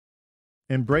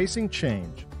Embracing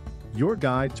change, your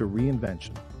guide to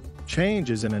reinvention.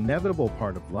 Change is an inevitable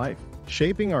part of life,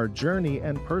 shaping our journey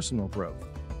and personal growth.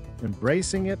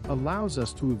 Embracing it allows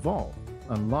us to evolve,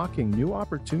 unlocking new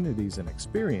opportunities and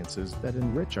experiences that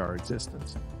enrich our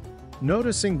existence.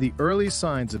 Noticing the early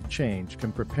signs of change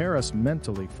can prepare us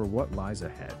mentally for what lies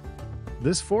ahead.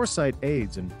 This foresight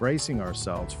aids in bracing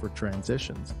ourselves for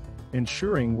transitions,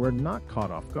 ensuring we're not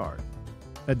caught off guard.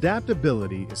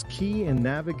 Adaptability is key in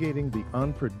navigating the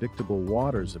unpredictable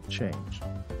waters of change.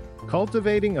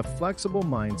 Cultivating a flexible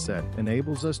mindset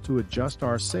enables us to adjust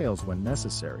our sails when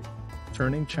necessary,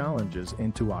 turning challenges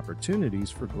into opportunities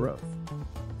for growth.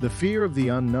 The fear of the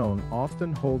unknown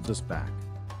often holds us back.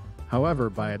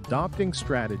 However, by adopting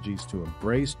strategies to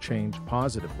embrace change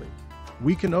positively,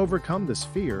 we can overcome this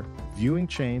fear, viewing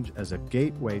change as a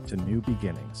gateway to new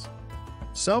beginnings.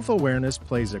 Self-awareness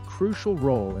plays a crucial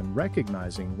role in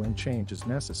recognizing when change is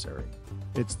necessary.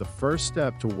 It's the first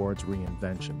step towards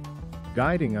reinvention,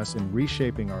 guiding us in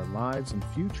reshaping our lives and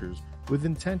futures with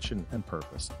intention and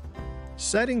purpose.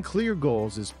 Setting clear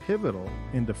goals is pivotal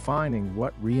in defining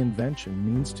what reinvention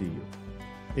means to you.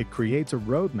 It creates a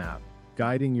roadmap,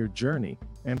 guiding your journey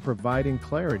and providing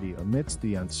clarity amidst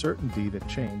the uncertainty that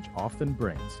change often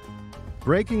brings.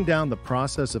 Breaking down the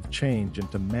process of change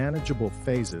into manageable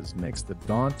phases makes the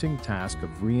daunting task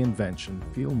of reinvention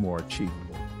feel more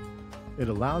achievable. It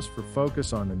allows for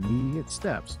focus on immediate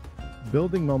steps,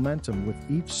 building momentum with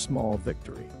each small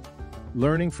victory.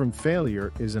 Learning from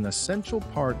failure is an essential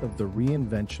part of the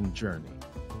reinvention journey.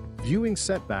 Viewing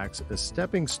setbacks as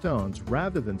stepping stones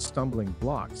rather than stumbling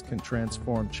blocks can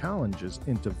transform challenges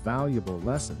into valuable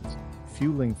lessons,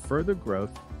 fueling further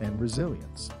growth and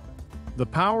resilience. The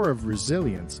power of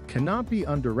resilience cannot be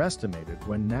underestimated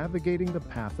when navigating the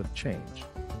path of change.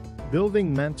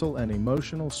 Building mental and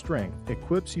emotional strength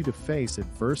equips you to face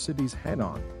adversities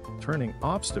head-on, turning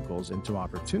obstacles into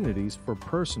opportunities for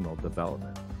personal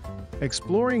development.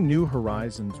 Exploring new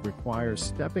horizons requires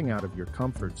stepping out of your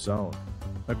comfort zone,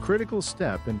 a critical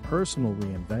step in personal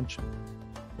reinvention.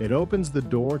 It opens the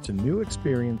door to new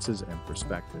experiences and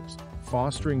perspectives,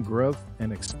 fostering growth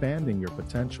and expanding your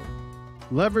potential.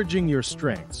 Leveraging your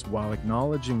strengths while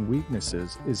acknowledging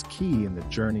weaknesses is key in the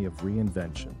journey of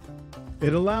reinvention.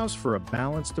 It allows for a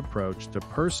balanced approach to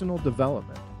personal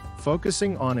development,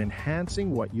 focusing on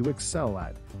enhancing what you excel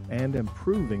at and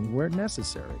improving where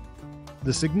necessary.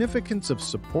 The significance of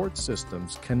support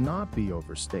systems cannot be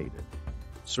overstated.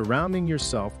 Surrounding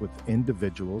yourself with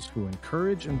individuals who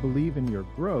encourage and believe in your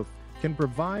growth can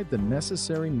provide the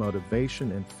necessary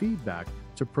motivation and feedback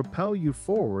to propel you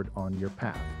forward on your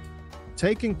path.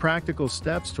 Taking practical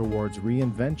steps towards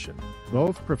reinvention,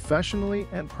 both professionally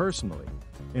and personally,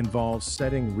 involves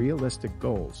setting realistic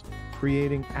goals,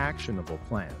 creating actionable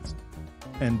plans,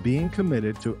 and being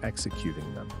committed to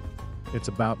executing them. It's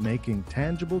about making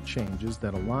tangible changes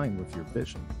that align with your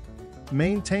vision.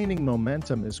 Maintaining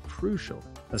momentum is crucial,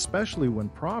 especially when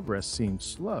progress seems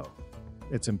slow.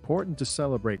 It's important to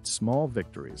celebrate small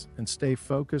victories and stay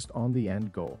focused on the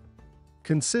end goal.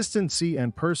 Consistency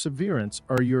and perseverance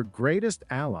are your greatest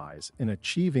allies in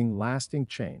achieving lasting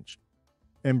change.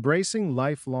 Embracing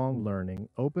lifelong learning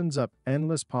opens up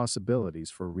endless possibilities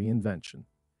for reinvention.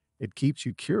 It keeps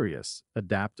you curious,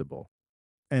 adaptable,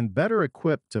 and better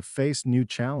equipped to face new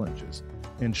challenges,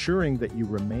 ensuring that you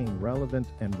remain relevant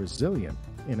and resilient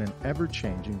in an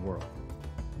ever-changing world.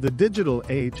 The digital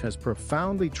age has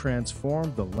profoundly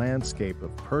transformed the landscape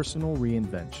of personal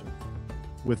reinvention.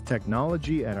 With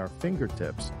technology at our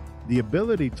fingertips, the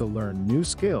ability to learn new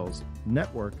skills,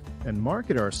 network, and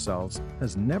market ourselves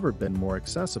has never been more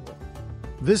accessible.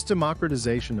 This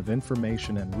democratization of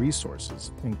information and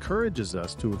resources encourages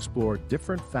us to explore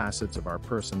different facets of our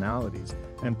personalities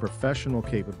and professional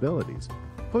capabilities,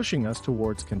 pushing us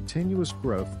towards continuous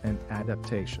growth and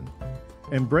adaptation.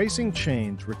 Embracing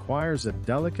change requires a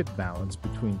delicate balance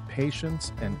between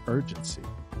patience and urgency.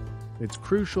 It's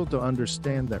crucial to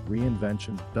understand that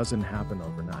reinvention doesn't happen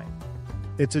overnight.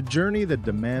 It's a journey that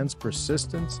demands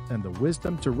persistence and the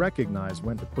wisdom to recognize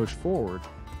when to push forward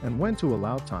and when to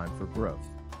allow time for growth.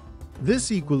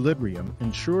 This equilibrium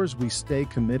ensures we stay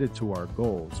committed to our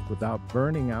goals without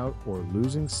burning out or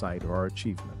losing sight of our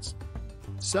achievements.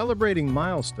 Celebrating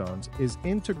milestones is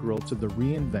integral to the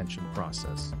reinvention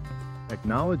process.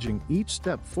 Acknowledging each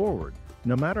step forward,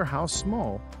 no matter how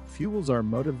small, fuels our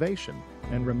motivation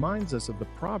and reminds us of the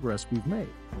progress we've made.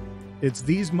 It's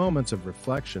these moments of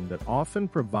reflection that often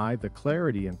provide the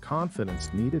clarity and confidence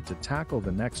needed to tackle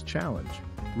the next challenge,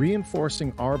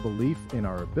 reinforcing our belief in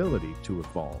our ability to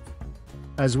evolve.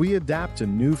 As we adapt to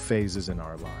new phases in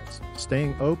our lives,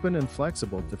 staying open and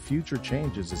flexible to future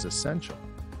changes is essential.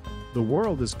 The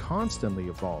world is constantly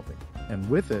evolving, and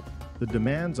with it, the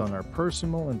demands on our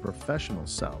personal and professional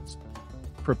selves.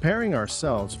 Preparing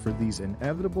ourselves for these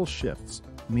inevitable shifts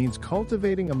means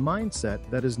cultivating a mindset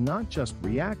that is not just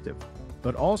reactive,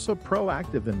 but also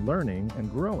proactive in learning and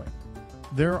growing.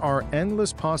 There are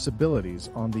endless possibilities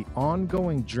on the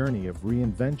ongoing journey of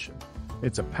reinvention.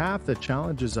 It's a path that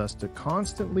challenges us to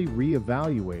constantly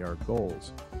reevaluate our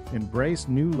goals, embrace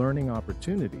new learning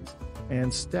opportunities,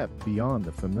 and step beyond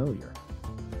the familiar.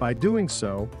 By doing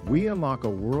so, we unlock a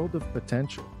world of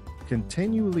potential,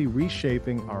 continually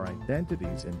reshaping our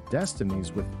identities and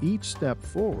destinies with each step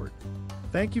forward.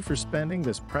 Thank you for spending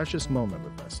this precious moment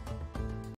with us.